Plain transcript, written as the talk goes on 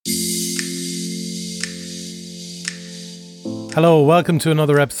Hello, welcome to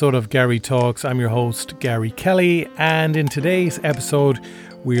another episode of Gary Talks. I'm your host, Gary Kelly, and in today's episode,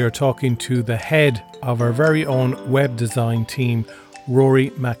 we are talking to the head of our very own web design team,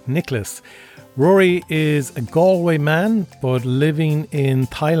 Rory McNicholas. Rory is a Galway man, but living in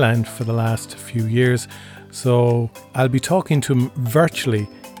Thailand for the last few years. So I'll be talking to him virtually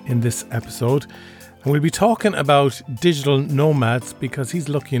in this episode. And we'll be talking about digital nomads because he's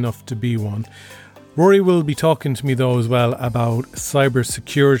lucky enough to be one. Rory will be talking to me though as well about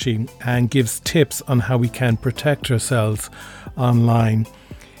cybersecurity and gives tips on how we can protect ourselves online.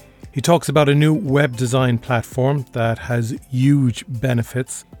 He talks about a new web design platform that has huge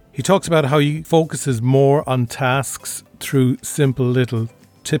benefits. He talks about how he focuses more on tasks through simple little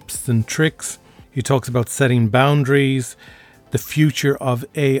tips and tricks. He talks about setting boundaries, the future of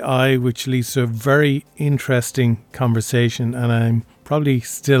AI, which leads to a very interesting conversation, and I'm probably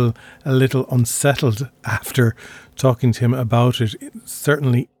still a little unsettled after talking to him about it.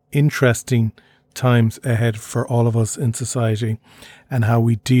 Certainly interesting times ahead for all of us in society and how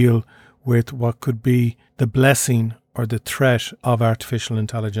we deal with what could be the blessing or the threat of artificial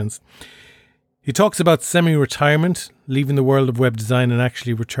intelligence. He talks about semi-retirement, leaving the world of web design and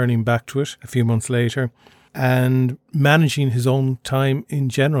actually returning back to it a few months later, and managing his own time in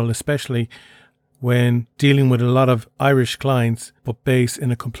general, especially when dealing with a lot of Irish clients, but based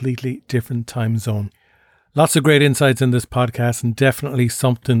in a completely different time zone. Lots of great insights in this podcast and definitely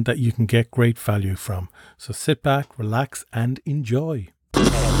something that you can get great value from. So sit back, relax, and enjoy.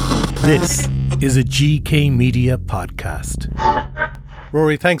 This is a GK Media podcast.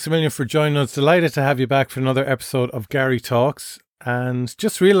 Rory, thanks a million for joining us. Delighted to have you back for another episode of Gary Talks. And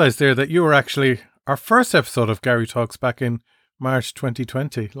just realised there that you were actually our first episode of Gary Talks back in March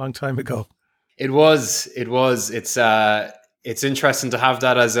 2020, long time ago. It was. It's interesting to have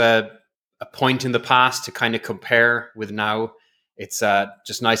that as a point in the past to kind of compare with now. It's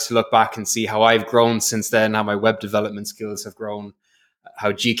just nice to look back and see how I've grown since then, how my web development skills have grown,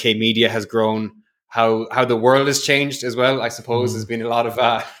 how GK Media has grown, how the world has changed as well. I suppose there's been a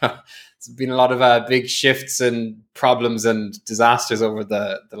lot of big shifts and problems and disasters over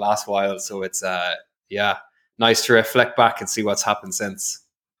the last while. So it's nice to reflect back and see what's happened since.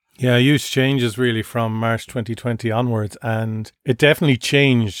 Yeah, huge changes really from March 2020 onwards, and it definitely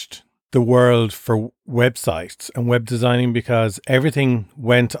changed the world for websites and web designing because everything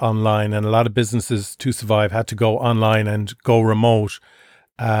went online and a lot of businesses to survive had to go online and go remote.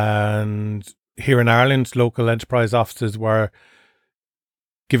 And here in Ireland, local enterprise offices were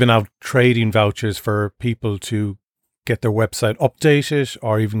giving out trading vouchers for people to get their website updated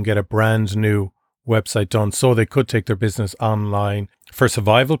or even get a brand new website done so they could take their business online for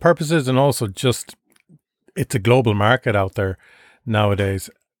survival purposes, and also just it's a global market out there nowadays.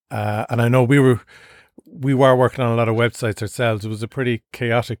 And I know we were working on a lot of websites ourselves. It was a pretty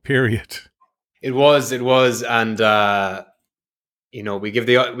chaotic period. It was, and we give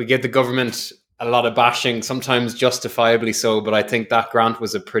the government a lot of bashing, sometimes justifiably so. But I think that grant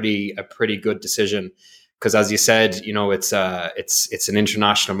was a pretty good decision. Because as you said, it's an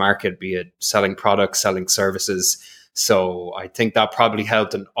international market, be it selling products, selling services. So I think that probably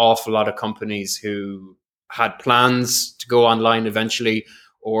helped an awful lot of companies who had plans to go online eventually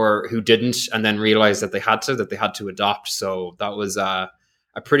or who didn't and then realized that they had to adopt. So that was a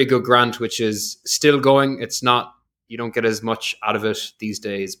pretty good grant, which is still going. It's not, you don't get as much out of it these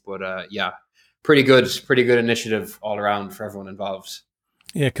days, but pretty good initiative all around for everyone involved.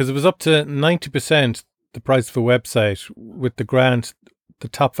 Yeah, because it was up to 90%. The price of a website with the grant, the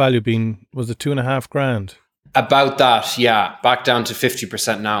top value being, was it $2,500? About that, yeah. Back down to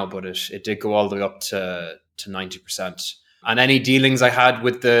 50% now, but it did go all the way up to 90%. And any dealings I had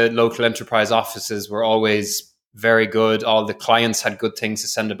with the local enterprise offices were always very good. All the clients had good things to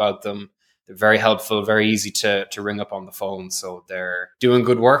send about them. They're very helpful, very easy to ring up on the phone. So they're doing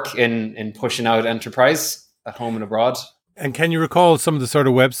good work in pushing out enterprise at home and abroad. And can you recall some of the sort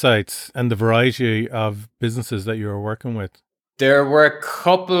of websites and the variety of businesses that you were working with? There were a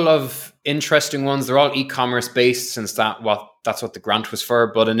couple of interesting ones. They're all e-commerce based since that's what the grant was for.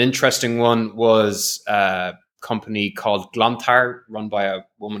 But an interesting one was a company called Glontar, run by a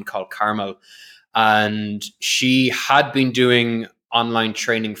woman called Carmel. And she had been doing online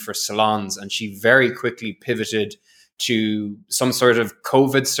training for salons, and she very quickly pivoted to some sort of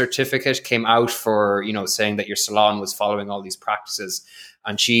COVID certificate came out for, saying that your salon was following all these practices.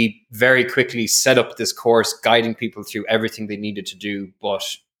 And she very quickly set up this course guiding people through everything they needed to do, but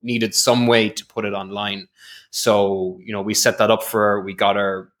needed some way to put it online. So, we set that up for her. We got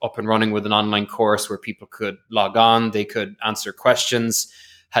her up and running with an online course where people could log on, they could answer questions,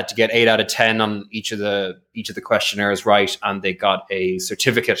 had to get 8 out of 10 on each of the questionnaires right, and they got a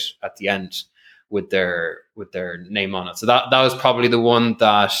certificate at the end with their name on it. So that was probably the one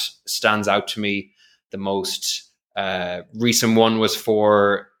that stands out to me the most. Recent one was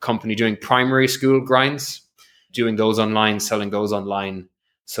for a company doing primary school grinds, doing those online, selling those online.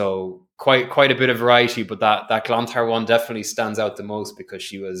 So quite a bit of variety, but that Glantar one definitely stands out the most because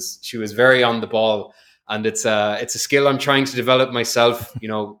she was very on the ball, and it's a skill I'm trying to develop myself.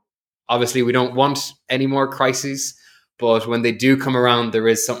 Obviously we don't want any more crises, but when they do come around, there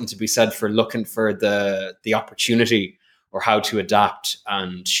is something to be said for looking for the opportunity or how to adapt.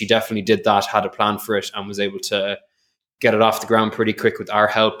 And she definitely did that, had a plan for it, and was able to get it off the ground pretty quick with our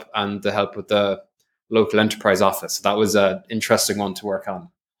help and the help with the local enterprise office. That was an interesting one to work on.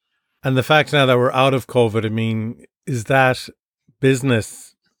 And the fact now that we're out of COVID, I mean, is that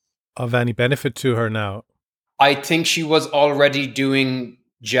business of any benefit to her now? I think she was already doing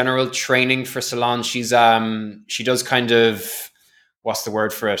general training for salons. She does kind of, what's the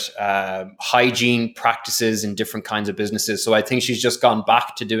word for it? Hygiene practices in different kinds of businesses. So I think she's just gone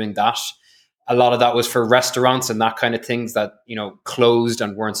back to doing that. A lot of that was for restaurants and that kind of things that, closed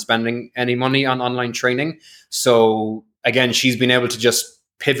and weren't spending any money on online training. So again, she's been able to just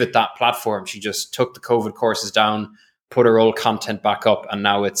pivot that platform. She just took the COVID courses down, put her old content back up, and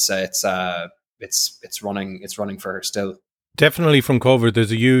now it's running for her still. Definitely from COVID,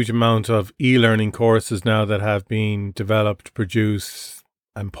 there's a huge amount of e-learning courses now that have been developed, produced,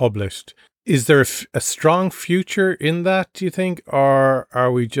 and published. Is there a strong future in that, do you think? Or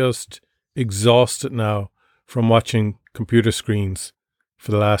are we just exhausted now from watching computer screens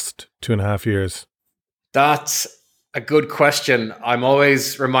for the last 2.5 years? That's a good question. I'm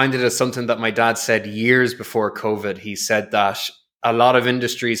always reminded of something that my dad said years before COVID. He said that a lot of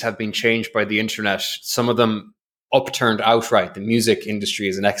industries have been changed by the internet. Some of them upturned outright. The music industry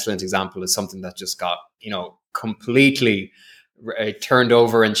is an excellent example of something that just got, completely turned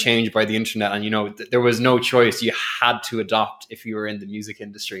over and changed by the internet. And, there was no choice. You had to adopt if you were in the music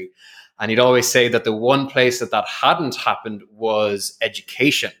industry. And he'd always say that the one place that hadn't happened was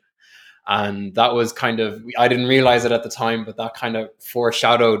education. And that was kind of, I didn't realize it at the time, but that kind of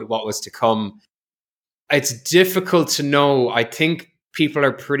foreshadowed what was to come. It's difficult to know. I think people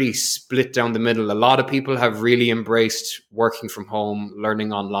are pretty split down the middle. A lot of people have really embraced working from home,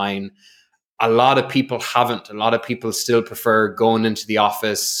 learning online. A lot of people haven't. A lot of people still prefer going into the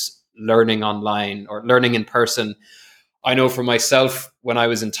office, learning online or learning in person. I know for myself, when I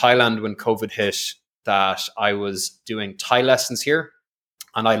was in Thailand, when COVID hit, that I was doing Thai lessons here.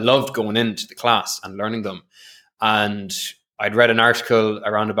 And I loved going into the class and learning them. And I'd read an article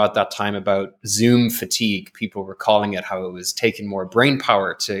around about that time about Zoom fatigue. People were calling it, how it was taking more brain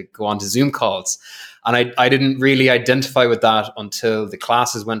power to go on to Zoom calls. And I didn't really identify with that until the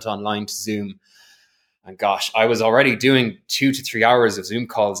classes went online to Zoom. And gosh, I was already doing 2 to 3 hours of Zoom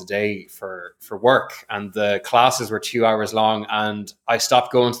calls a day for work. And the classes were 2 hours long. And I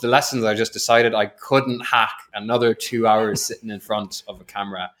stopped going to the lessons. I just decided I couldn't hack another 2 hours sitting in front of a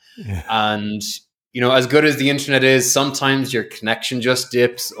camera. Yeah. And, as good as the internet is, sometimes your connection just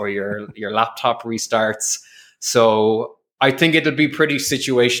dips or your laptop restarts. So I think it'll be pretty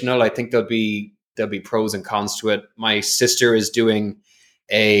situational. I think there'll be pros and cons to it. My sister is doing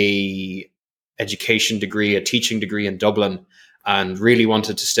a education degree, a teaching degree in Dublin, and really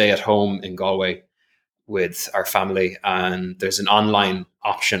wanted to stay at home in Galway with our family. And there's an online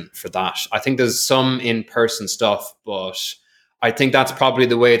option for that. I think there's some in-person stuff, but I think that's probably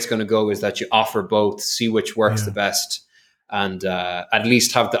the way it's going to go, is that you offer both, see which works the best, and at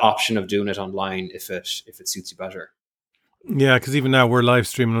least have the option of doing it online if it suits you better. Yeah, because even now we're live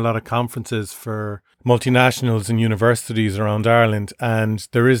streaming a lot of conferences for multinationals and universities around Ireland, and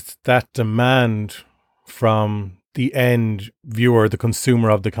there is that demand from the end viewer, the consumer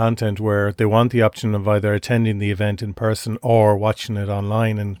of the content, where they want the option of either attending the event in person or watching it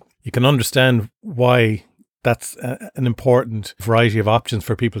online. And you can understand why that's an important variety of options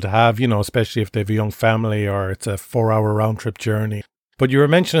for people to have, especially if they have a young family or it's a 4-hour round trip journey. But you were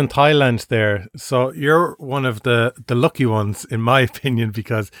mentioning Thailand there. So you're one of the lucky ones, in my opinion,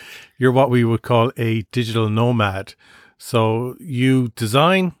 because you're what we would call a digital nomad. So you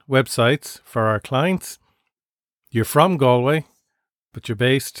design websites for our clients. You're from Galway, but you're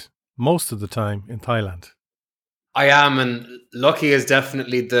based most of the time in Thailand. I am, and lucky is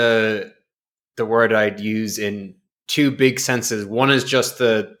definitely the word I'd use in two big senses. One is just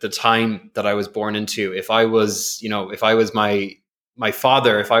the time that I was born into. If I was my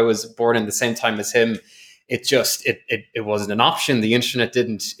father, if I was born in the same time as him, it wasn't an option. The internet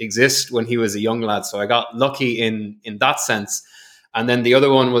didn't exist when he was a young lad. So I got lucky in that sense. And then the other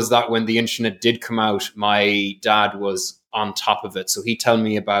one was that when the internet did come out, my dad was on top of it. So he told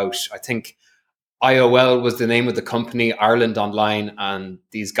me about, I think IOL was the name of the company, Ireland Online, and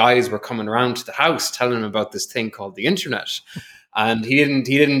these guys were coming around to the house telling him about this thing called the internet. And he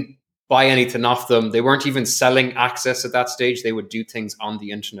didn't buy anything off them. They weren't even selling access at that stage. They would do things on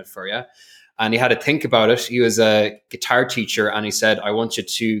the internet for you. And he had to think about it. He was a guitar teacher, and he said, I want you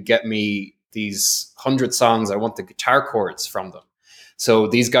to get me these 100 songs. I want the guitar chords from them. So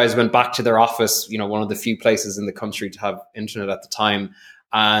these guys went back to their office, one of the few places in the country to have internet at the time.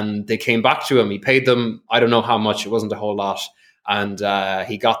 And they came back to him. He paid them, I don't know how much, it wasn't a whole lot. And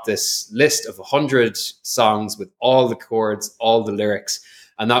he got this list of 100 songs with all the chords, all the lyrics.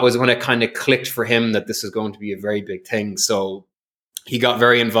 And that was when it kind of clicked for him that this is going to be a very big thing. So he got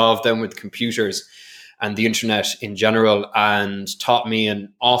very involved then with computers and the internet in general, and taught me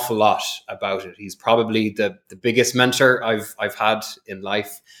an awful lot about it. He's probably the biggest mentor I've had in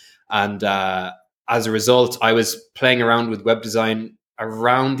life. And as a result, I was playing around with web design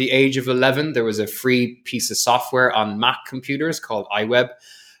around the age of 11. There was a free piece of software on Mac computers called iWeb,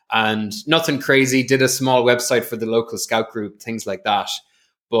 and nothing crazy. Did a small website for the local scout group, things like that.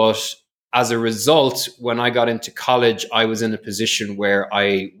 But as a result, when I got into college, I was in a position where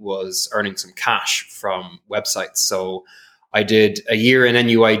I was earning some cash from websites. So I did a year in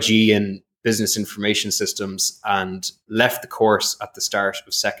NUIG in business information systems and left the course at the start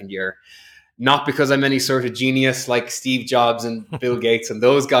of second year. Not because I'm any sort of genius like Steve Jobs and Bill Gates and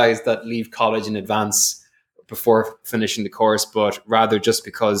those guys that leave college in advance before finishing the course, but rather just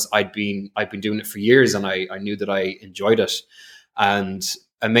because I'd been doing it for years, and I knew that I enjoyed it. And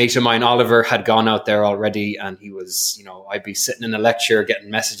a mate of mine, Oliver, had gone out there already, and he was, I'd be sitting in a lecture getting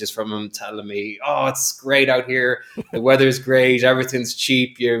messages from him telling me, oh, it's great out here. The weather's great. Everything's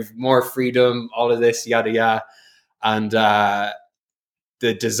cheap. You have more freedom, all of this, yada, yada. And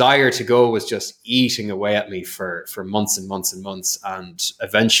the desire to go was just eating away at me for months and months and months, and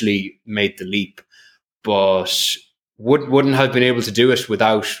eventually made the leap, but wouldn't have been able to do it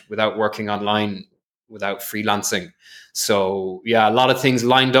without working online, without freelancing. So yeah, a lot of things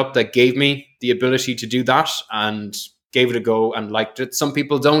lined up that gave me the ability to do that, and gave it a go and liked it. Some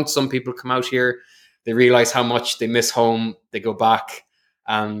people don't. Some people come out here, they realize how much they miss home, they go back,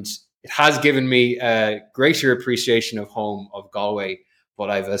 and it has given me a greater appreciation of home, of Galway. But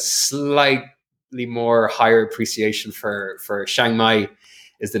I have a slightly more higher appreciation for Chiang Mai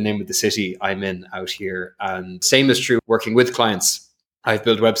is the name of the city I'm in out here. And same is true working with clients. I've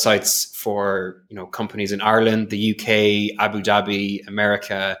built websites for companies in Ireland, the UK, Abu Dhabi,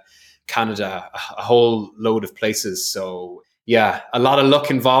 America, Canada, a whole load of places. So yeah, a lot of luck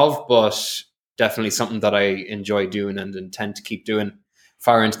involved, but definitely something that I enjoy doing and intend to keep doing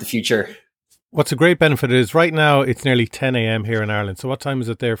far into the future. What's a great benefit is right now it's nearly 10 a.m. here in Ireland. So what time is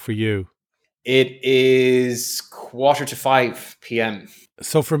it there for you? It is 4:45 p.m.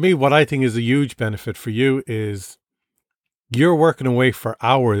 So for me, what I think is a huge benefit for you is you're working away for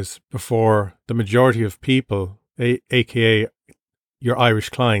hours before the majority of people, aka your Irish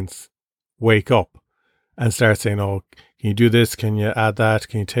clients, wake up and start saying, oh, can you do this? Can you add that?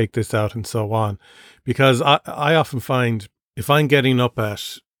 Can you take this out? And so on. Because I often find if I'm getting up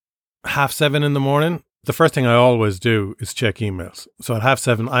at 7:30 in the morning, the first thing I always do is check emails. So at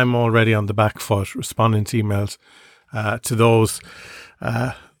 7:30, I'm already on the back foot responding to emails to those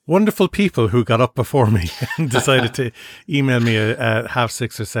wonderful people who got up before me and decided to email me at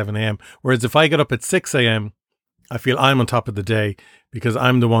 6:30 or 7 a.m. Whereas if I get up at 6 a.m., I feel I'm on top of the day because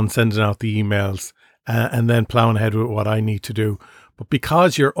I'm the one sending out the emails and then plowing ahead with what I need to do. But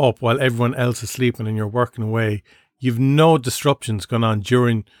because you're up while everyone else is sleeping and you're working away, you've no disruptions going on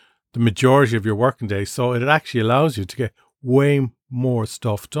during the majority of your working day. So it actually allows you to get way more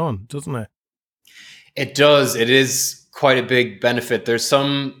stuff done, doesn't it? It does. It is quite a big benefit. There's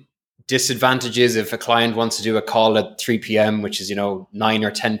some disadvantages if a client wants to do a call at 3 p.m., which is, 9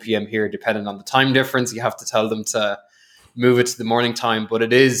 or 10 p.m. here, depending on the time difference. You have to tell them to move it to the morning time. But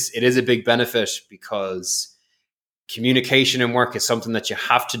it is a big benefit because communication in work is something that you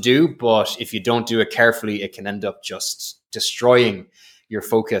have to do. But if you don't do it carefully, it can end up just destroying your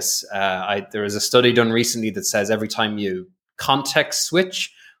focus. There was a study done recently that says every time you context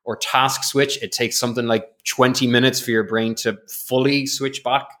switch or task switch, it takes something like 20 minutes for your brain to fully switch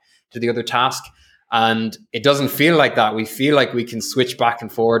back to the other task. And it doesn't feel like that. We feel like we can switch back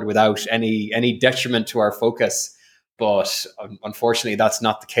and forward without any detriment to our focus. But unfortunately, that's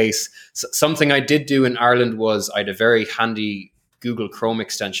not the case. So something I did do in Ireland was I had a very handy Google Chrome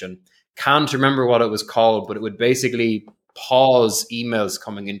extension. Can't remember what it was called, but it would basically pause emails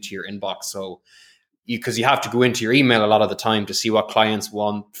coming into your inbox. So because you have to go into your email a lot of the time to see what clients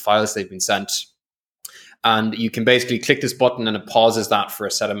want, files they've been sent. And you can basically click this button and it pauses that for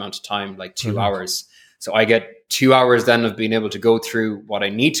a set amount of time, like 2 hours. So I get 2 hours then of being able to go through what I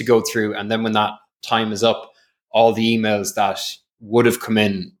need to go through. And then when that time is up, all the emails that would have come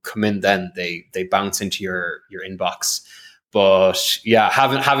in then they bounce into your inbox. But yeah,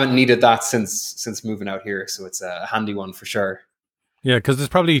 haven't needed that since moving out here. So it's a handy one for sure. Yeah, because there's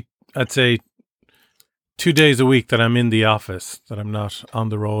probably, I'd say, 2 days a week that I'm in the office, that I'm not on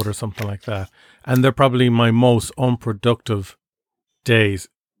the road or something like that. And they're probably my most unproductive days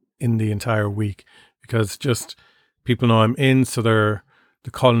in the entire week, because just people know I'm in, so they're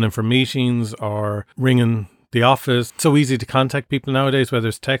calling in for meetings or ringing the office. It's so easy to contact people nowadays, whether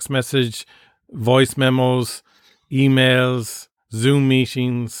it's text message, voice memos, emails, Zoom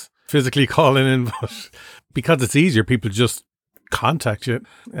meetings, physically calling in. But because it's easier, people just contact you,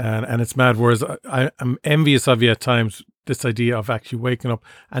 and it's mad. Whereas I'm envious of you at times, this idea of actually waking up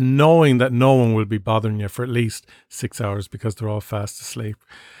and knowing that no one will be bothering you for at least 6 hours because they're all fast asleep.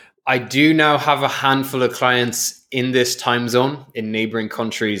 I do now have a handful of clients in this time zone in neighboring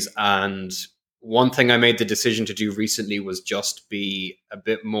countries. And one thing I made the decision to do recently was just be a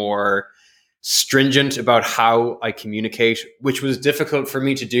bit more stringent about how I communicate, which was difficult for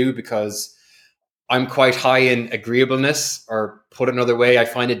me to do because I'm quite high in agreeableness, or put another way, I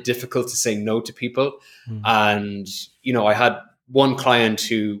find it difficult to say no to people. And, I had one client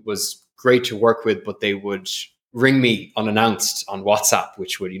who was great to work with, but they would ring me unannounced on WhatsApp,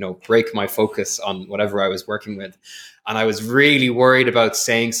 which would, break my focus on whatever I was working with. And I was really worried about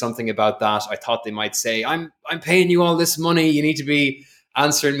saying something about that. I thought they might say, I'm paying you all this money, you need to be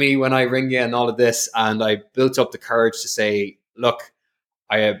answering me when I ring you and all of this. And I built up the courage to say, look,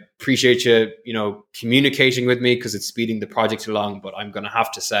 I appreciate you, communicating with me because it's speeding the project along, but I'm going to have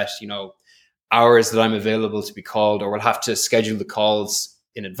to set, hours that I'm available to be called, or we'll have to schedule the calls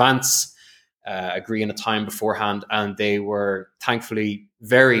in advance, agree on a time beforehand. And they were thankfully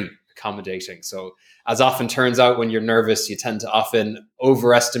very accommodating. So as often turns out, when you're nervous, you tend to often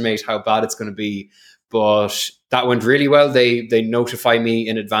overestimate how bad it's going to be. But that went really well. They notify me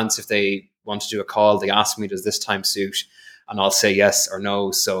in advance if they want to do a call. They ask me, does this time suit? And I'll say yes or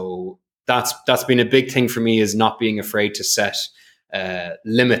no. So that's been a big thing for me, is not being afraid to set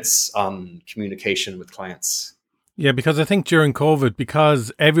limits on communication with clients. Yeah, because I think during COVID,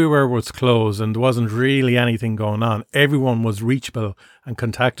 because everywhere was closed and there wasn't really anything going on, everyone was reachable and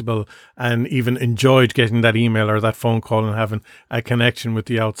contactable, and even enjoyed getting that email or that phone call and having a connection with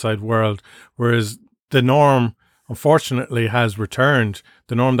the outside world. Whereas the norm, unfortunately, has returned.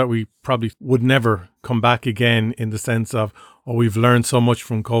 The norm that we probably would never come back again, in the sense of, we've learned so much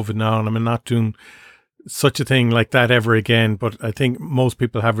from COVID now, and I'm not doing such a thing like that ever again. But I think most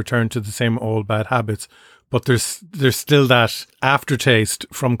people have returned to the same old bad habits. But there's still that aftertaste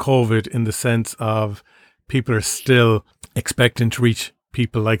from COVID, in the sense of people are still expecting to reach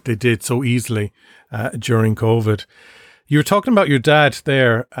people like they did so easily during COVID. You were talking about your dad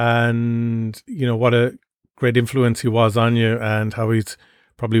there, and what a great influence he was on you, and how he's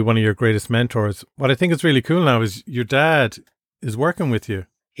probably one of your greatest mentors. What I think is really cool now is your dad is working with you.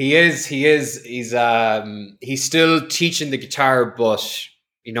 He is. He's still teaching the guitar, but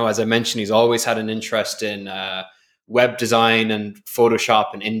as I mentioned, he's always had an interest in web design and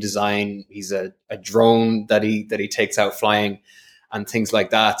Photoshop and InDesign. He's a drone that he takes out flying and things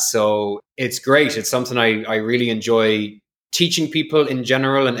like that. So it's great. It's something I really enjoy teaching people in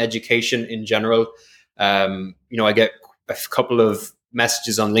general, and education in general. I get a couple of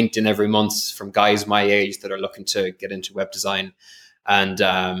messages on LinkedIn every month from guys my age that are looking to get into web design.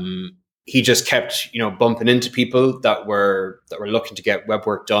 And he just kept, bumping into people that were looking to get web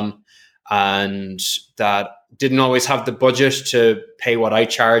work done, and that didn't always have the budget to pay what I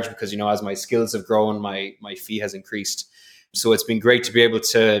charge, because, as my skills have grown, my fee has increased. So it's been great to be able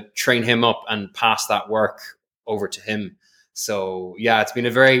to train him up and pass that work over to him. So yeah, it's been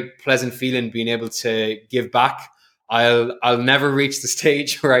a very pleasant feeling being able to give back. I'll never reach the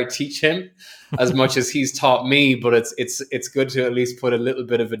stage where I teach him as much as he's taught me, but it's good to at least put a little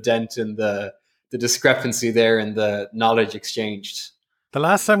bit of a dent in the discrepancy there in the knowledge exchanged. The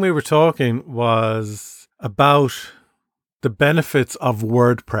last time we were talking was about the benefits of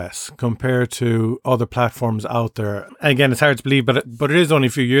WordPress compared to other platforms out there. And again, it's hard to believe, but it is only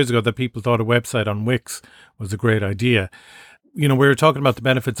a few years ago that people thought a website on Wix was a great idea. We were talking about the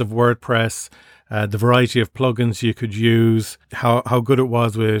benefits of WordPress, the variety of plugins you could use, how good it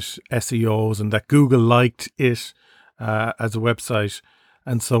was with SEOs, and that Google liked it as a website,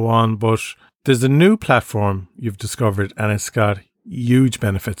 and so on. But there's a new platform you've discovered, and it's got huge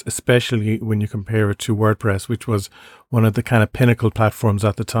benefits, especially when you compare it to WordPress, which was one of the kind of pinnacle platforms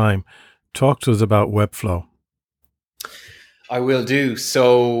at the time. Talk to us about Webflow. I will do.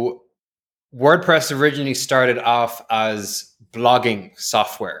 So WordPress originally started off as blogging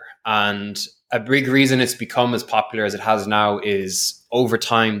software, and a big reason it's become as popular as it has now is over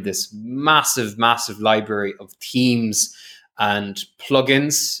time, this massive, massive library of themes and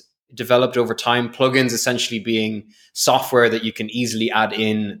plugins developed over time. Plugins essentially being software that you can easily add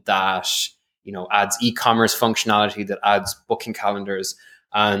in that, adds e-commerce functionality, that adds booking calendars.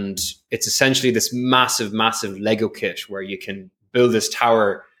 And it's essentially this massive, massive Lego kit where you can build this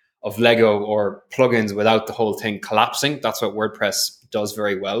tower of Lego or plugins without the whole thing collapsing. That's what WordPress does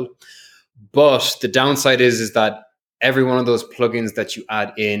very well. But the downside is that every one of those plugins that you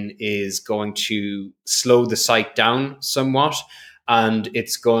add in is going to slow the site down somewhat. And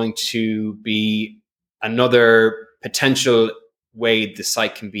it's going to be another potential way the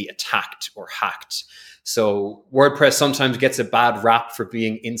site can be attacked or hacked. So WordPress sometimes gets a bad rap for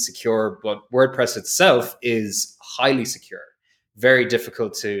being insecure, but WordPress itself is highly secure. Very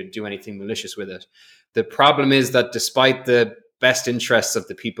difficult to do anything malicious with it. The problem is that despite the best interests of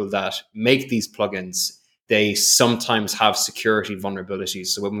the people that make these plugins, they sometimes have security vulnerabilities.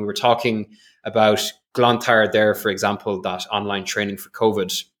 So when we were talking about Glontar there, for example, that online training for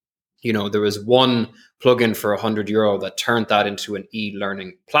COVID, there was one plugin for €100 that turned that into an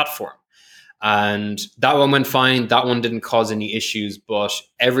e-learning platform. And that one went fine. That one didn't cause any issues, but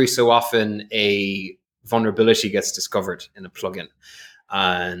every so often a vulnerability gets discovered in a plugin.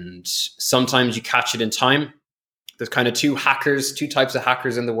 And sometimes you catch it in time. There's kind of two types of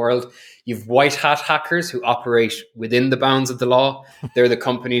hackers in the world. You've white hat hackers who operate within the bounds of the law. They're the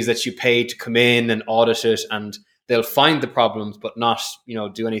companies that you pay to come in and audit it, and they'll find the problems, but not,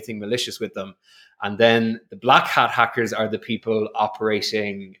 do anything malicious with them. And then the black hat hackers are the people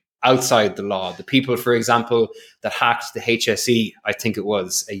operating outside the law. The people, for example, that hacked the HSE, I think it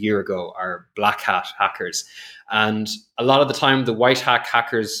was a year ago, are black hat hackers. And a lot of the time, the white hat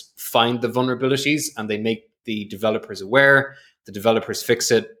hackers find the vulnerabilities and they make the developers aware. The developers fix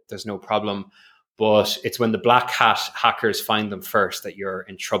it. There's no problem. But it's when the black hat hackers find them first that you're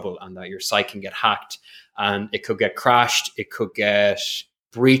in trouble and that your site can get hacked. And it could get crashed. It could get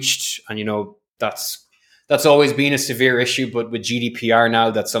breached. And, that's always been a severe issue, but with GDPR now,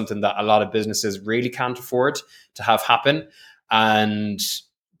 that's something that a lot of businesses really can't afford to have happen. And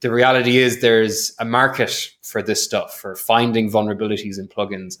the reality is there's a market for this stuff, for finding vulnerabilities in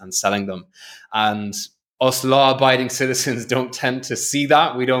plugins and selling them. And us law-abiding citizens don't tend to see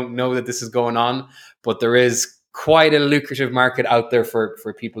that. We don't know that this is going on, but there is quite a lucrative market out there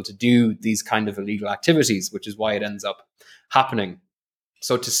for people to do these kind of illegal activities, which is why it ends up happening.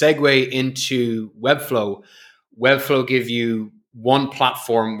 So to segue into Webflow give you one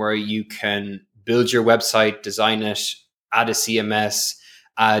platform where you can build your website, design it, add a CMS,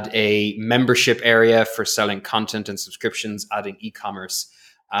 add a membership area for selling content and subscriptions, adding e-commerce.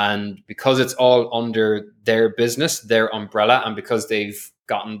 And because it's all under their business, their umbrella, and because they've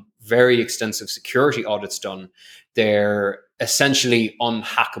gotten very extensive security audits done, they're essentially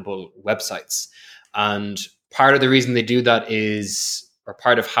unhackable websites. And part of the reason they do that is, or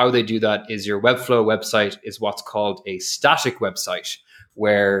part of how they do that is, your Webflow website is what's called a static website,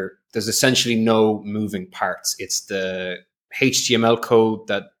 where there's essentially no moving parts. It's the HTML code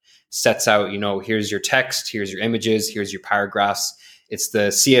that sets out, here's your text, here's your images, here's your paragraphs. It's the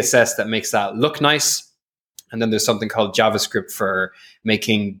CSS that makes that look nice. And then there's something called JavaScript for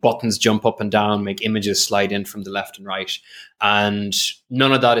making buttons jump up and down, make images slide in from the left and right. And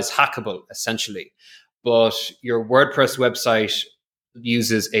none of that is hackable, essentially. But your WordPress website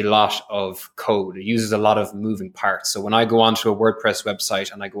uses a lot of code. It uses a lot of moving parts. So when I go onto a WordPress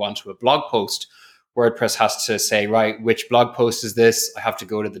website and I go onto a blog post, WordPress has to say, right, which blog post is this? I have to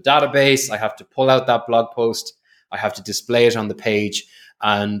go to the database. I have to pull out that blog post. I have to display it on the page.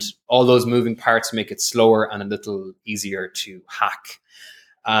 And all those moving parts make it slower and a little easier to hack.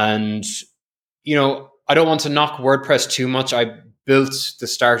 And, I don't want to knock WordPress too much. I built the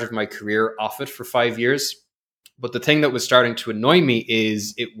start of my career off it for 5 years. But the thing that was starting to annoy me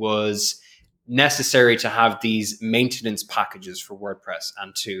is it was necessary to have these maintenance packages for WordPress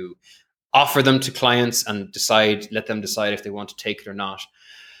and to offer them to clients and let them decide if they want to take it or not.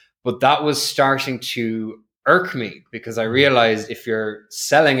 But that was starting to irk me, because I realized if you're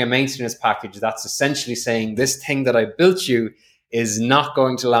selling a maintenance package, that's essentially saying this thing that I built you is not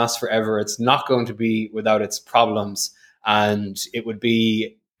going to last forever. It's not going to be without its problems. And it would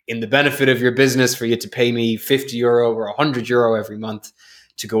be in the benefit of your business for you to pay me €50 or €100 every month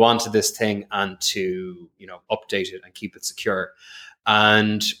to go onto this thing and to, update it and keep it secure.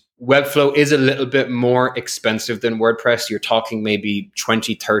 And Webflow is a little bit more expensive than WordPress. You're talking maybe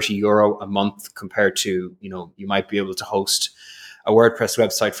 20, 30 euro a month compared to, you might be able to host a WordPress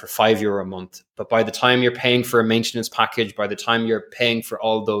website for €5 a month. But by the time you're paying for a maintenance package, by the time you're paying for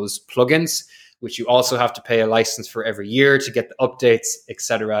all those plugins, which you also have to pay a license for every year to get the updates,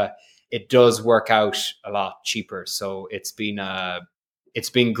 etc., it does work out a lot cheaper. So it's been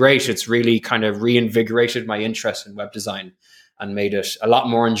great. It's really kind of reinvigorated my interest in web design and made it a lot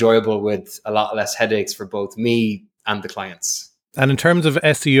more enjoyable with a lot less headaches for both me and the clients. And in terms of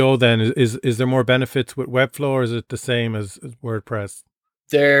SEO then, is there more benefits with Webflow, or is it the same as WordPress?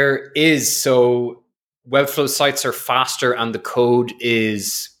 There is. So Webflow sites are faster and the code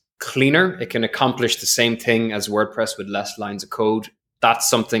is cleaner. It can accomplish the same thing as WordPress with less lines of code. That's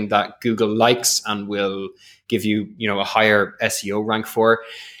something that Google likes and will give you, a higher SEO rank for.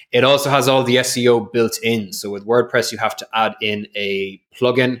 It also has all the SEO built in. So with WordPress, you have to add in a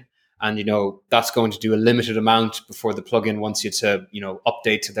plugin, and that's going to do a limited amount before the plugin wants you to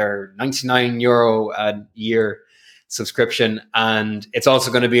update to their €99 a year subscription. And it's also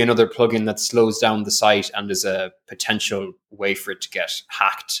going to be another plugin that slows down the site and is a potential way for it to get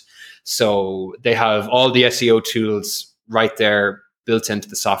hacked. So they have all the SEO tools right there built into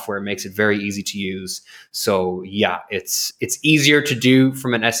the software. It makes it very easy to use. So yeah, it's easier to do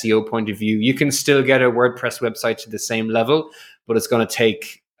from an SEO point of view. You can still get a WordPress website to the same level, but it's going to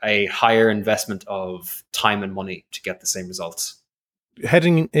take a higher investment of time and money to get the same results.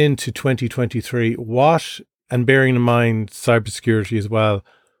 Heading into 2023, and bearing in mind cybersecurity as well,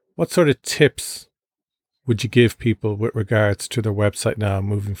 what sort of tips would you give people with regards to their website now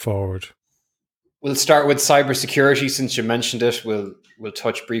moving forward? We'll start with cybersecurity since you mentioned it. We'll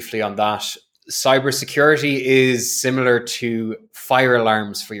touch briefly on that. Cybersecurity is similar to fire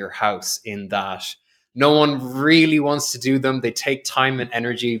alarms for your house in that no one really wants to do them. They take time and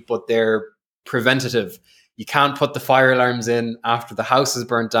energy, but they're preventative. You can't put the fire alarms in after the house is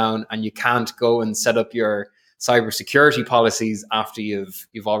burnt down, and you can't go and set up your cybersecurity policies after you've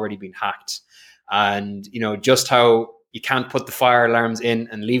already been hacked. And just how you can't put the fire alarms in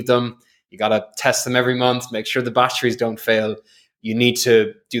and leave them. You got to test them every month, make sure the batteries don't fail. You need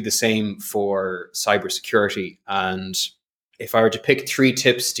to do the same for cybersecurity. And if I were to pick 3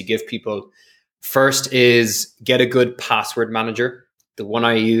 tips to give people, first is get a good password manager. The one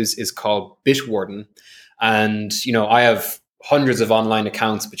I use is called Bitwarden. And, I have hundreds of online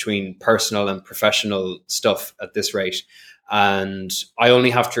accounts between personal and professional stuff at this rate. And I only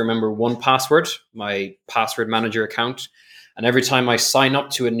have to remember one password, my password manager account. And every time I sign up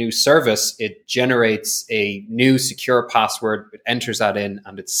to a new service, it generates a new secure password, it enters that in,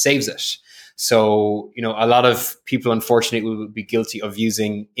 and it saves it. So, a lot of people, unfortunately, will be guilty of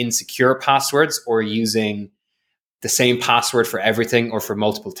using insecure passwords or using the same password for everything or for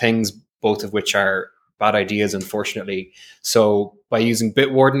multiple things, both of which are bad ideas, unfortunately. So by using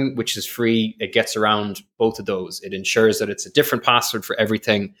Bitwarden, which is free, it gets around both of those. It ensures that it's a different password for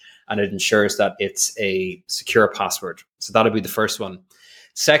everything, and it ensures that it's a secure password. So that'll be the first one.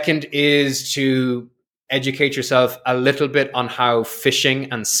 Second is to educate yourself a little bit on how phishing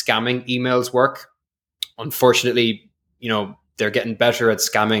and scamming emails work. Unfortunately, they're getting better at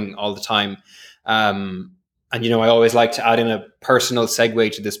scamming all the time. And, I always like to add in a personal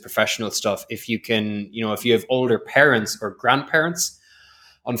segue to this professional stuff. If you can, if you have older parents or grandparents,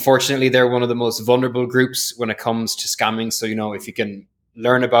 unfortunately, they're one of the most vulnerable groups when it comes to scamming. So, if you can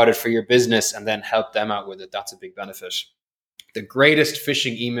learn about it for your business and then help them out with it, that's a big benefit. The greatest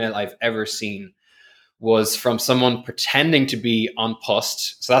phishing email I've ever seen was from someone pretending to be An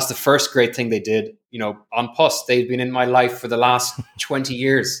Post. So that's the first great thing they did. An Post, they've been in my life for the last 20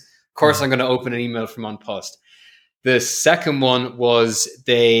 years. Of course, I'm going to open an email from An Post. The second one was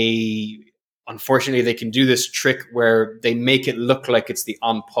unfortunately, they can do this trick where they make it look like it's the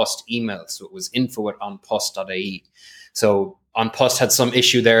An Post email. So it was info@anpost.ie. So An Post had some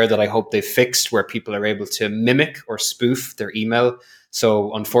issue there that I hope they fixed, where people are able to mimic or spoof their email.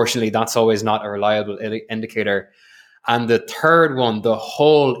 So unfortunately, that's always not a reliable indicator. And the third one, the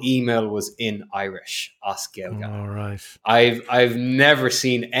whole email was in Irish. As Gaeilge. All right. I've never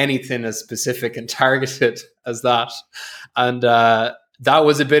seen anything as specific and targeted as that. And that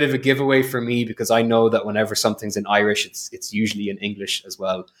was a bit of a giveaway for me, because I know that whenever something's in Irish, it's usually in English as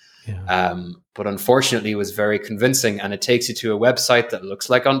well. Yeah. But unfortunately, it was very convincing, and it takes you to a website that looks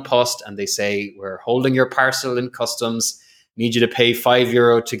like An Post, and they say, we're holding your parcel in customs, need you to pay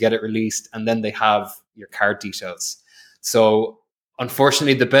 €5 to get it released, and then they have your card details. So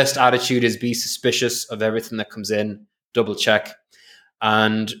unfortunately, the best attitude is be suspicious of everything that comes in, double check.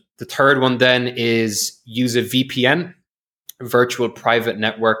 And the third one then is use a VPN, virtual private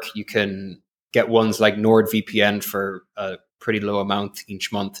network. You can get ones like NordVPN for a pretty low amount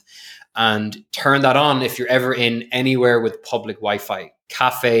each month, and turn that on if you're ever in anywhere with public Wi-Fi,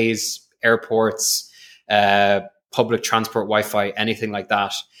 cafes, airports, public transport Wi-Fi, anything like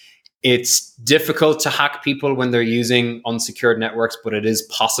that. It's difficult to hack people when they're using unsecured networks, but it is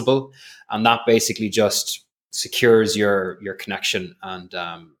possible. And that basically just secures your connection and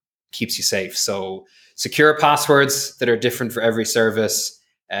keeps you safe. So secure passwords that are different for every service.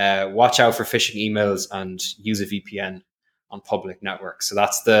 Watch out for phishing emails and use a VPN on public networks. So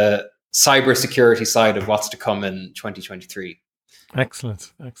that's the cybersecurity side of what's to come in 2023.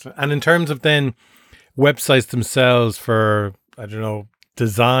 Excellent. And in terms of then websites themselves for, I don't know,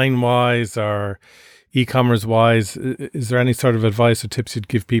 design wise or e-commerce wise, is there any sort of advice or tips you'd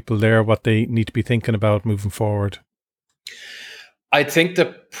give people there, what they need to be thinking about moving forward? I think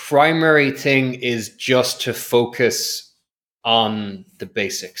the primary thing is just to focus on the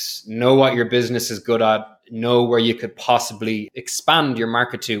basics. Know what your business is good at, know where you could possibly expand your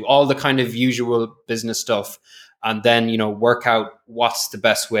market to, all the kind of usual business stuff. And then, work out what's the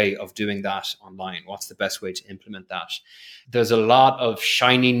best way of doing that online. What's the best way to implement that? There's a lot of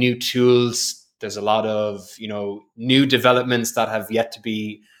shiny new tools. There's a lot of, new developments that have yet to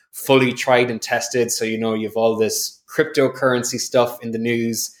be fully tried and tested. So, you have all this cryptocurrency stuff in the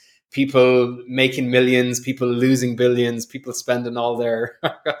news, people making millions, people losing billions, people spending all their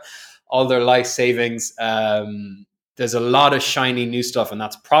life savings. There's a lot of shiny new stuff, and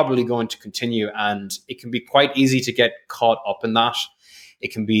that's probably going to continue. And it can be quite easy to get caught up in that.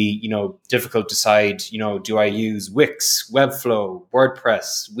 It can be, difficult to decide, do I use Wix, Webflow,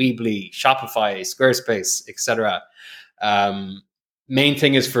 WordPress, Weebly, Shopify, Squarespace, etc. Main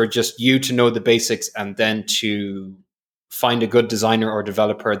thing is for just you to know the basics and then to find a good designer or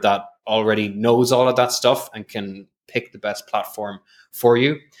developer that already knows all of that stuff and can pick the best platform for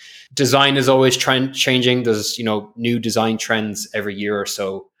you. Design is always changing. There's, new design trends every year or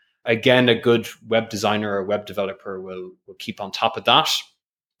so. Again, a good web designer or web developer will keep on top of that.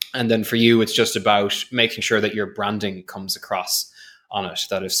 And then for you, it's just about making sure that your branding comes across on it.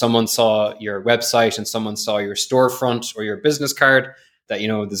 That if someone saw your website and someone saw your storefront or your business card, that,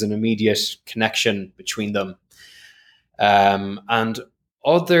 there's an immediate connection between them. And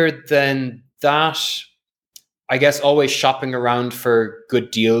other than that, I guess always shopping around for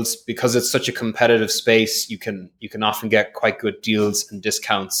good deals, because it's such a competitive space. You can often get quite good deals and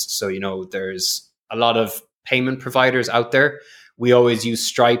discounts. So, there's a lot of payment providers out there. We always use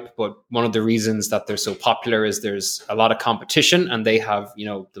Stripe, but one of the reasons that they're so popular is there's a lot of competition and they have,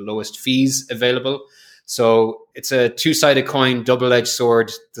 the lowest fees available. So it's a two-sided coin, double-edged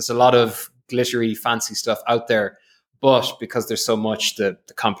sword. There's a lot of glittery, fancy stuff out there, but because there's so much, the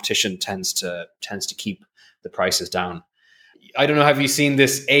competition tends to keep the prices down. I don't know, have you seen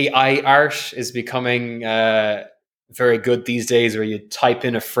this AI art is becoming very good these days, where you type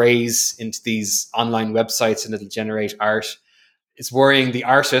in a phrase into these online websites and it'll generate art? It's worrying the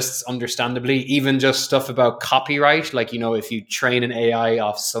artists, understandably. Even just stuff about copyright, like, if you train an AI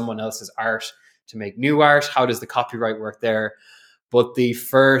off someone else's art to make new art, how does the copyright work there? But the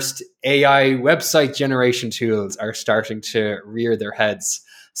first AI website generation tools are starting to rear their heads.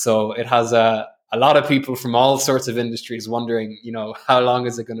 So it has a lot of people from all sorts of industries wondering, how long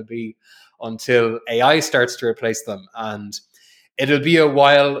is it going to be until AI starts to replace them? And it'll be a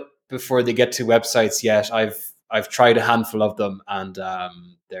while before they get to websites yet. I've tried a handful of them, and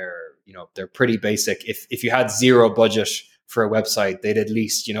they're pretty basic. If you had zero budget for a website, they'd at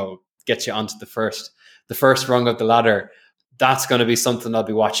least, get you onto the first rung of the ladder. That's going to be something I'll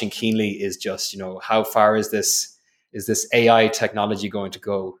be watching keenly, is just, how far is this AI technology going to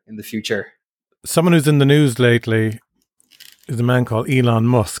go in the future? Someone who's in the news lately is a man called Elon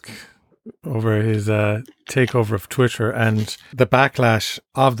Musk over his takeover of Twitter and the backlash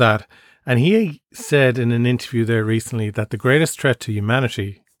of that. And he said in an interview there recently that the greatest threat to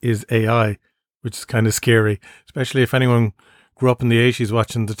humanity is AI, which is kind of scary, especially if anyone grew up in the 80s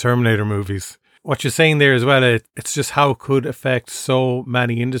watching the Terminator movies. What you're saying there as well, it's just how it could affect so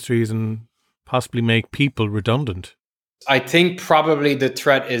many industries and possibly make people redundant. I think probably the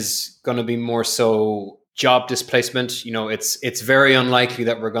threat is going to be more so job displacement. It's very unlikely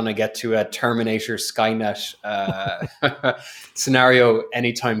that we're going to get to a Terminator Skynet scenario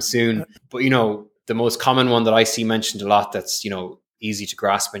anytime soon. But, the most common one that I see mentioned a lot that's, easy to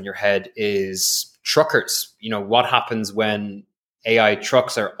grasp in your head is truckers. What happens when AI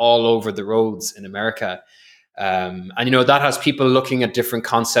trucks are all over the roads in America? And, that has people looking at different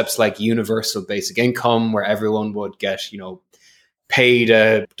concepts like universal basic income, where everyone would get, paid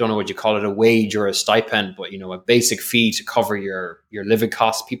a, don't know what you call it, a wage or a stipend, but a basic fee to cover your living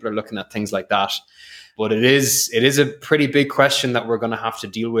costs. People are looking at things like that. But it is a pretty big question that we're going to have to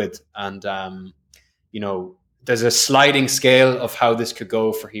deal with. And there's a sliding scale of how this could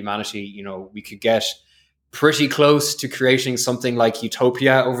go for humanity. We could get pretty close to creating something like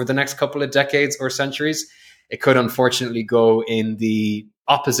utopia over the next couple of decades or centuries. It could unfortunately go in the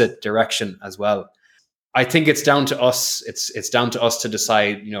opposite direction as well. I think it's down to us. It's down to us to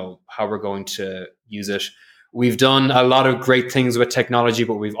decide, how we're going to use it. We've done a lot of great things with technology,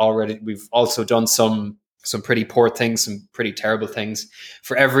 but we've also done some pretty poor things, some pretty terrible things.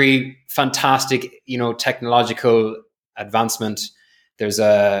 For every fantastic, technological advancement, there's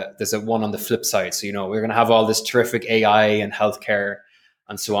a one on the flip side. So, we're going to have all this terrific AI and healthcare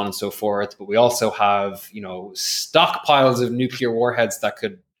and so on and so forth. But we also have, stockpiles of nuclear warheads that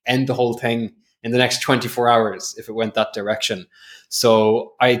could end the whole thing in the next 24 hours if it went that direction.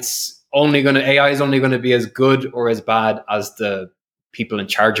 So AI is only going to be as good or as bad as the people in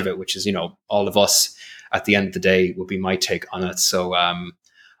charge of it, which is, all of us at the end of the day, will be my take on it. So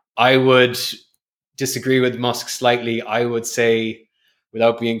I would disagree with Musk slightly. I would say,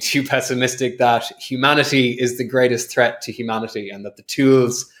 without being too pessimistic, that humanity is the greatest threat to humanity, and that the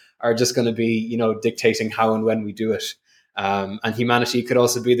tools are just going to be, dictating how and when we do it. And humanity could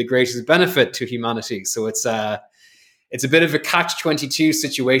also be the greatest benefit to humanity. So it's a bit of a catch-22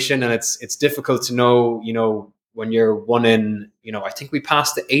 situation, and it's difficult to know, when you're one in, I think we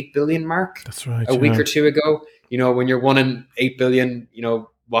passed the 8 billion mark. That's right, a week or two ago. When you're one in 8 billion,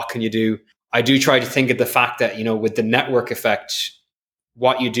 what can you do? I do try to think of the fact that, with the network effect,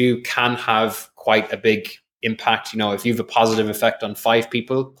 what you do can have quite a big impact. If you have a positive effect on 5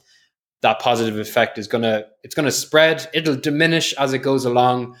 people, that positive effect it's going to spread. It'll diminish as it goes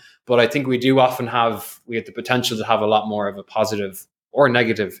along, but I think we have the potential to have a lot more of a positive or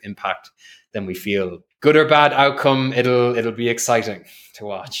negative impact than we feel. Good or bad outcome, it'll be exciting to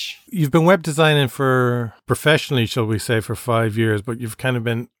watch. You've been web designing professionally, shall we say, for 5 years, but you've kind of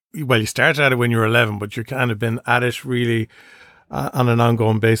been, you started at it when you were 11, but you've kind of been at it really on an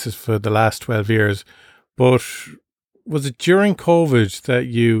ongoing basis for the last 12 years. But was it during COVID that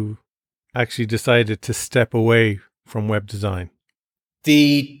you actually decided to step away from web design?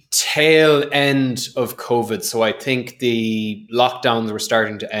 The tail end of COVID. So I think the lockdowns were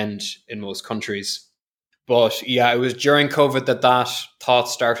starting to end in most countries. But yeah, it was during COVID that thought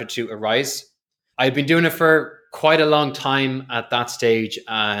started to arise. I'd been doing it for quite a long time at that stage.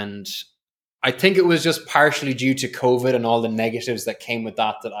 And I think it was just partially due to COVID and all the negatives that came with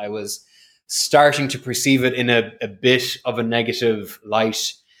that I was starting to perceive it in a bit of a negative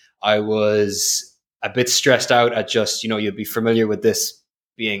light. I was a bit stressed out at just, you'd be familiar with this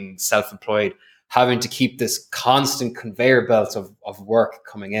being self-employed, having to keep this constant conveyor belt of work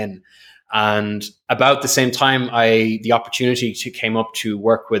coming in. And about the same time, the opportunity came up to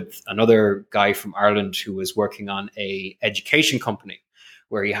work with another guy from Ireland who was working on a education company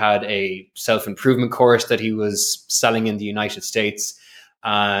where he had a self-improvement course that he was selling in the United States.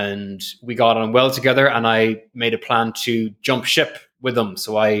 And we got on well together, and I made a plan to jump ship with him.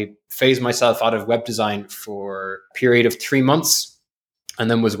 So I phased myself out of web design for a period of 3 months, and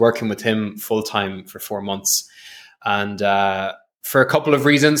then was working with him full-time for 4 months. And for a couple of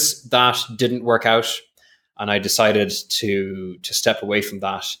reasons, that didn't work out, and I decided to step away from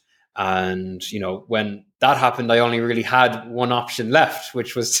that. And when that happened, I only really had one option left,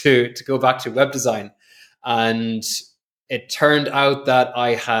 which was to go back to web design. And it turned out that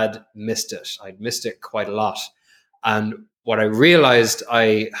I had missed it. I'd missed it quite a lot. And what I realized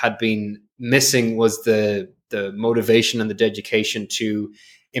I had been missing was the motivation and the dedication to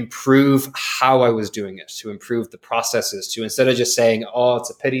improve how I was doing it, to improve the processes, to, instead of just saying, oh, it's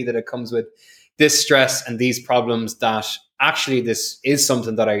a pity that it comes with this stress and these problems, that actually this is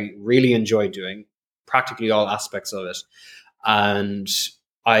something that I really enjoy doing, practically all aspects of it. And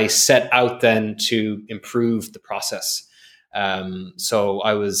I set out then to improve the process. So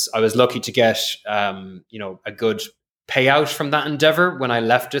I was lucky to get a good payout from that endeavor when I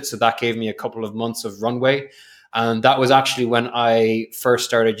left it. So that gave me a couple of months of runway. And that was actually when I first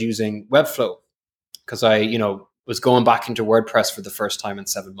started using Webflow, because I, was going back into WordPress for the first time in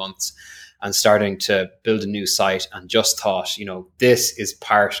 7 months and starting to build a new site, and just thought, this is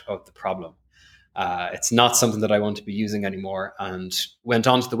part of the problem. It's not something that I want to be using anymore, and went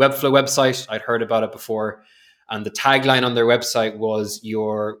on to the Webflow website. I'd heard about it before. And the tagline on their website was,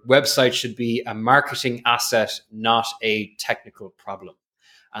 your website should be a marketing asset, not a technical problem.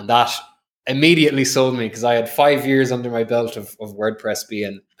 And that immediately sold me, because I had 5 years under my belt of WordPress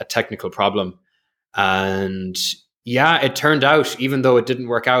being a technical problem. And yeah, it turned out, even though it didn't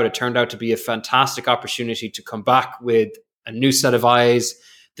work out, it turned out to be a fantastic opportunity to come back with a new set of eyes,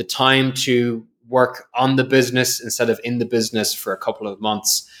 the time to work on the business instead of in the business for a couple of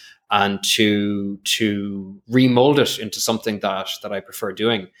months, and to remold it into something that I prefer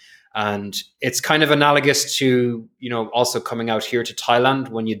doing. And it's kind of analogous to, also coming out here to Thailand.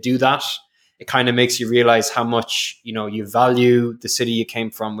 When you do that, it kind of makes you realize how much, you value the city you came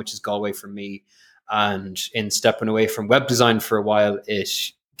from, which is Galway for me. And in stepping away from web design for a while, it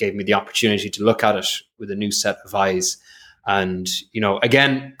gave me the opportunity to look at it with a new set of eyes. And,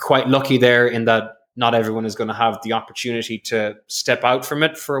 again, quite lucky there in that not everyone is going to have the opportunity to step out from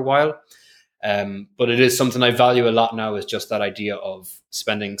it for a while. But it is something I value a lot now, is just that idea of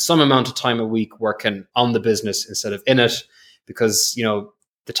spending some amount of time a week working on the business instead of in it, because,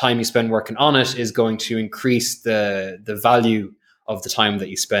 the time you spend working on it is going to increase the value of the time that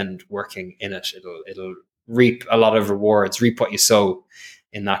you spend working in it. It'll reap a lot of rewards, reap what you sow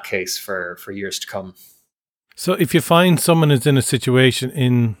in that case for years to come. So if you find someone is in a situation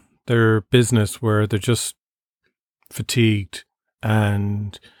in their business where they're just fatigued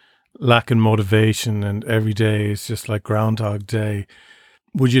and lacking motivation and every day is just like Groundhog Day,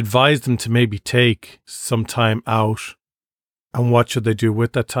 would you advise them to maybe take some time out, and what should they do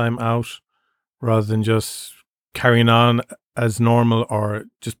with that time out rather than just carrying on as normal or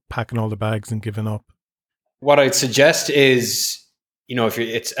just packing all the bags and giving up? What I'd suggest is, if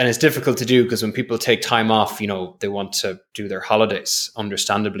it's difficult to do because when people take time off, they want to do their holidays,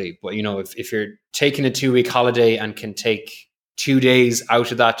 understandably. But, if you're taking a 2-week holiday and can take 2 days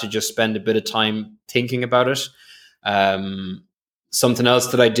out of that to just spend a bit of time thinking about it. Something else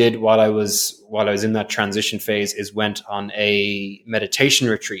that I did while I was in that transition phase is went on a meditation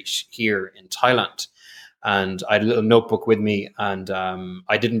retreat here in Thailand. And I had a little notebook with me, and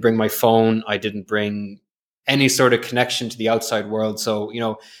I didn't bring my phone. I didn't bring any sort of connection to the outside world. So,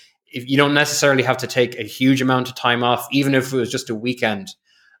 if you don't necessarily have to take a huge amount of time off, even if it was just a weekend,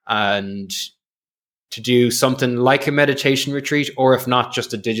 and to do something like a meditation retreat, or if not,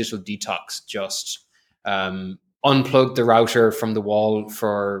 just a digital detox, just unplug the router from the wall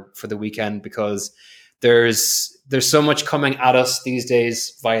for the weekend, because there's so much coming at us these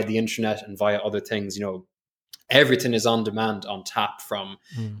days via the internet and via other things. Everything is on demand, on tap, from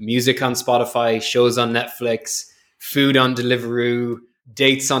music on Spotify, shows on Netflix, food on Deliveroo,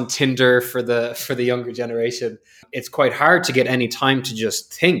 dates on Tinder for the younger generation. It's quite hard to get any time to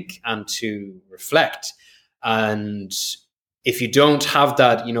just think and to reflect. And if you don't have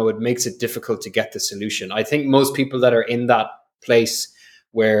that, it makes it difficult to get the solution. I think most people that are in that place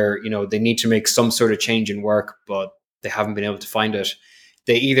where, they need to make some sort of change in work, but they haven't been able to find it,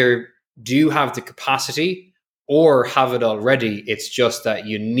 they either do have the capacity or have it already. It's just that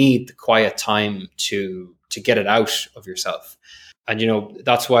you need the quiet time to get it out of yourself. And,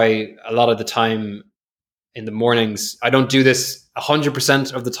 that's why a lot of the time in the mornings, I don't do this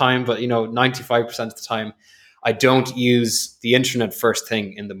 100% of the time, but, 95% of the time, I don't use the internet first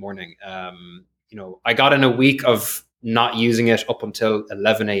thing in the morning. I got in a week of not using it up until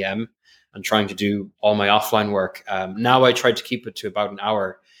 11 a.m. and trying to do all my offline work. Now I try to keep it to about an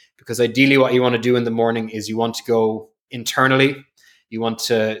hour, because ideally what you want to do in the morning is you want to go internally. You want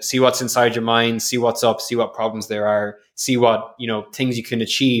to see what's inside your mind, see what's up, see what problems there are, see what, things you can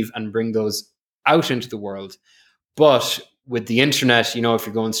achieve and bring those out into the world. But with the internet, if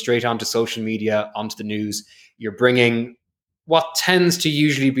you're going straight onto social media, onto the news, you're bringing what tends to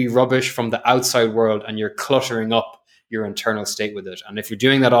usually be rubbish from the outside world, and you're cluttering up your internal state with it. And if you're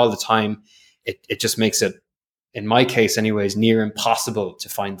doing that all the time, it just makes it, in my case anyways, near impossible to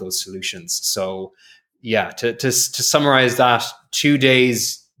find those solutions. So yeah, to summarize that, 2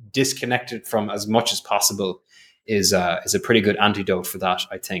 days disconnected from as much as possible is a pretty good antidote for that,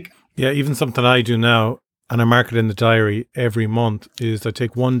 I think. Yeah, even something I do now, and I mark it in the diary every month, is I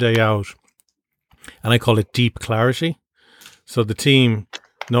take 1 day out and I call it deep clarity. So the team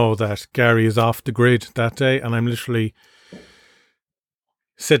know that Gary is off the grid that day, and I'm literally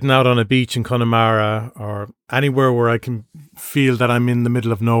sitting out on a beach in Connemara or anywhere where I can feel that I'm in the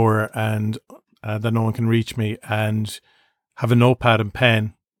middle of nowhere and that no one can reach me, and have a notepad and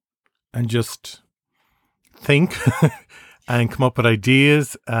pen and just think and come up with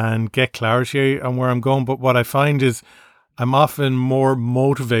ideas and get clarity on where I'm going. But what I find is I'm often more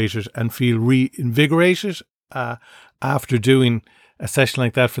motivated and feel reinvigorated after doing a session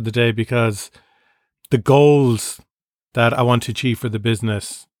like that for the day, because the goals that I want to achieve for the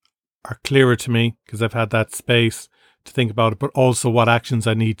business are clearer to me because I've had that space to think about it, but also what actions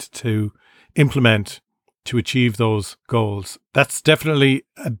I need to implement to achieve those goals. That's definitely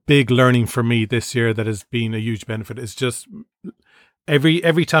a big learning for me this year that has been a huge benefit. It's just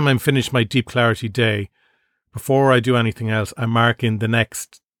every time I'm finished my Deep Clarity day, before I do anything else, I'm marking the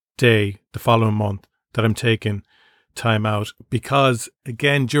next day, the following month, that I'm taking time out. Because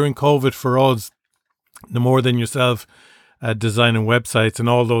again, during COVID for us, no more than yourself, designing websites and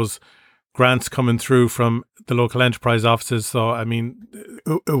all those grants coming through from the local enterprise offices. So, I mean,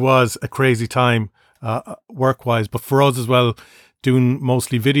 it was a crazy time work-wise. But for us as well, doing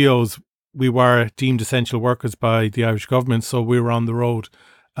mostly videos, we were deemed essential workers by the Irish government. So we were on the road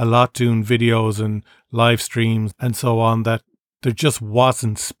a lot doing videos and live streams and so on, that there just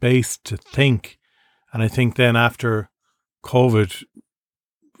wasn't space to think. And I think then after COVID,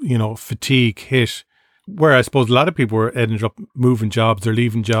 fatigue hit, where I suppose a lot of people were ended up moving jobs or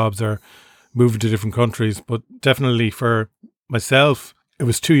leaving jobs or moving to different countries. But definitely for myself, it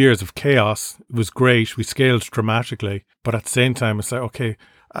was 2 years of chaos. It was great. We scaled dramatically. But at the same time, it's like, okay,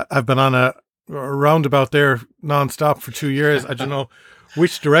 I've been on a roundabout there nonstop for 2 years. I don't know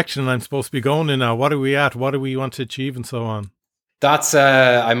which direction I'm supposed to be going in now. What are we at? What do we want to achieve and so on? That's,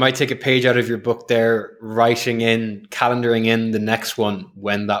 I might take a page out of your book there, calendaring in the next one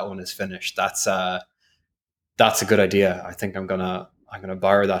when that one is finished. That's a good idea. I think I'm gonna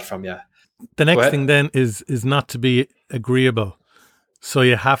borrow that from you. The next thing then is not to be agreeable. So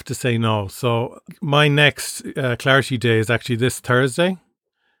you have to say no. So my next Clarity Day is actually this Thursday.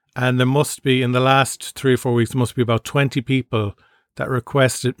 And there must be, in the last 3 or 4 weeks, there must be about 20 people that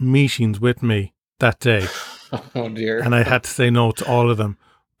requested meetings with me that day. Oh dear. And I had to say no to all of them.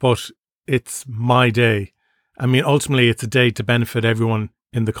 But it's my day. I mean, ultimately, it's a day to benefit everyone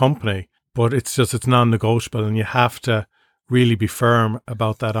in the company. But it's non-negotiable, and you have to really be firm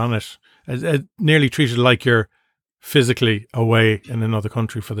about that on it. Nearly treat it like you're physically away in another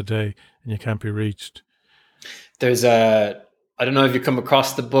country for the day and you can't be reached. There's I don't know if you come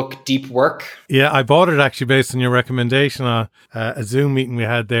across the book Deep Work. Yeah, I bought it actually based on your recommendation on a Zoom meeting we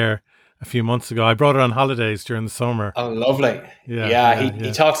had there a few months ago. I brought it on holidays during the summer. Oh, lovely.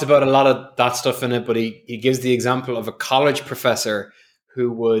 He talks about a lot of that stuff in it, but he gives the example of a college professor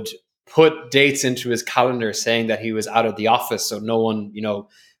who would put dates into his calendar saying that he was out of the office. So no one,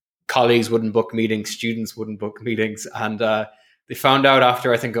 colleagues wouldn't book meetings, students wouldn't book meetings. And they found out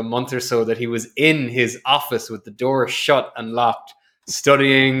after, I think, a month or so that he was in his office with the door shut and locked,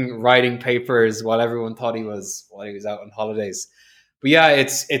 studying, writing papers while everyone thought he was out on holidays. But yeah,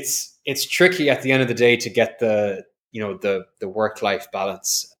 it's tricky at the end of the day to get the work-life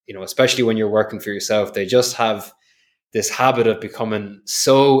balance, especially when you're working for yourself. They just have this habit of becoming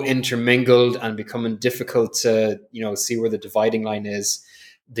so intermingled and becoming difficult to, see where the dividing line is.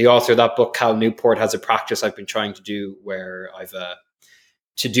 The author of that book, Cal Newport, has a practice I've been trying to do where I've a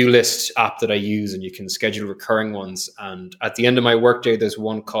to-do list app that I use, and you can schedule recurring ones. And at the end of my workday, there's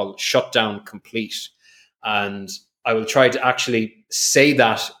one called Shutdown Complete. And I will try to actually say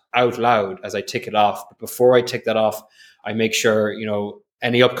that out loud as I tick it off. But before I tick that off, I make sure,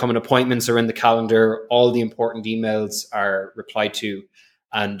 any upcoming appointments are in the calendar, all the important emails are replied to,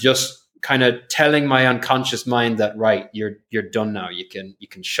 and just kind of telling my unconscious mind that, right, you're done now. You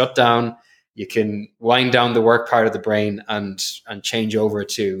can shut down, you can wind down the work part of the brain and change over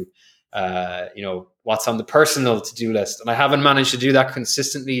to, what's on the personal to-do list. And I haven't managed to do that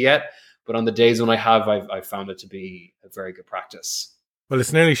consistently yet, but on the days when I have, I've found it to be a very good practice. Well,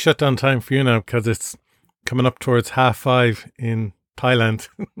 it's nearly shutdown time for you now because it's coming up towards 5:30 in Thailand.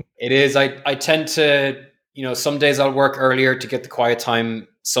 It is. I tend to, some days I'll work earlier to get the quiet time.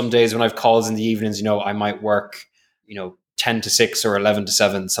 Some days when I've calls in the evenings, I might work, 10 to 6 or 11 to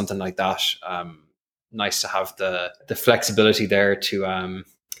 7, something like that. Nice to have the flexibility there to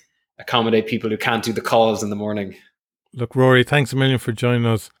accommodate people who can't do the calls in the morning. Look, Rory, thanks a million for joining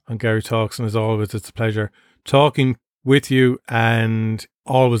us on Gary Talks. And as always, it's a pleasure talking with you and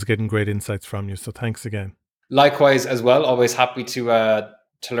always getting great insights from you. So thanks again. Likewise as well. Always happy to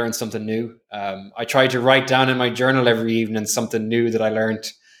learn something new. I try to write down in my journal every evening something new that I learned.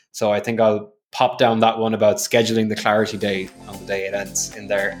 So I think I'll pop down that one about scheduling the Clarity Day on the day it ends in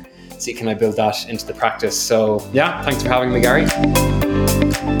there. See, can I build that into the practice? So yeah, thanks for having me, Gary.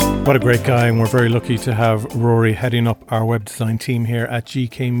 What a great guy. And we're very lucky to have Rory heading up our web design team here at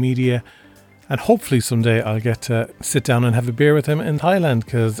GK Media. And hopefully someday I'll get to sit down and have a beer with him in Thailand,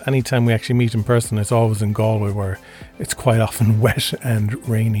 because anytime we actually meet in person, it's always in Galway, where it's quite often wet and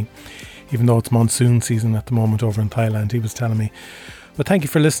rainy, even though it's monsoon season at the moment over in Thailand, he was telling me. But thank you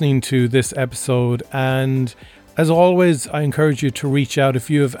for listening to this episode. And as always, I encourage you to reach out if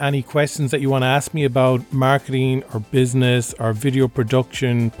you have any questions that you want to ask me about marketing or business or video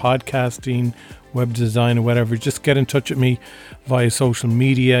production, podcasting, web design or whatever, just get in touch with me via social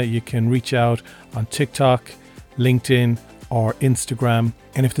media. You can reach out on TikTok, LinkedIn, or Instagram.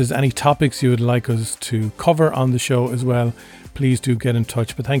 And if there's any topics you would like us to cover on the show as well, please do get in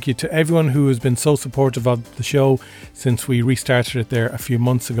touch. But thank you to everyone who has been so supportive of the show since we restarted it there a few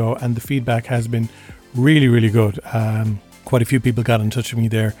months ago, and the feedback has been really, really good. Quite a few people got in touch with me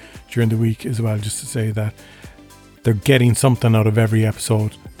there during the week as well, just to say that they're getting something out of every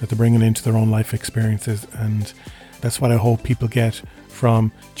episode, that they're bringing into their own life experiences, and that's what I hope people get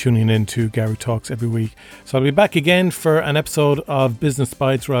from tuning in to Gary Talks every week. So I'll be back again for an episode of Business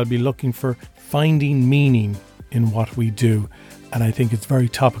Bites where I'll be looking for finding meaning in what we do. And I think it's very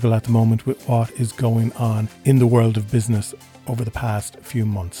topical at the moment with what is going on in the world of business over the past few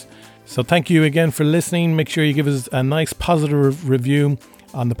months. So thank you again for listening. Make sure you give us a nice positive review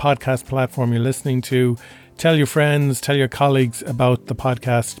on the podcast platform you're listening to. Tell your friends, tell your colleagues about the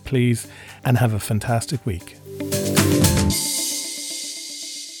podcast, please, and have a fantastic week.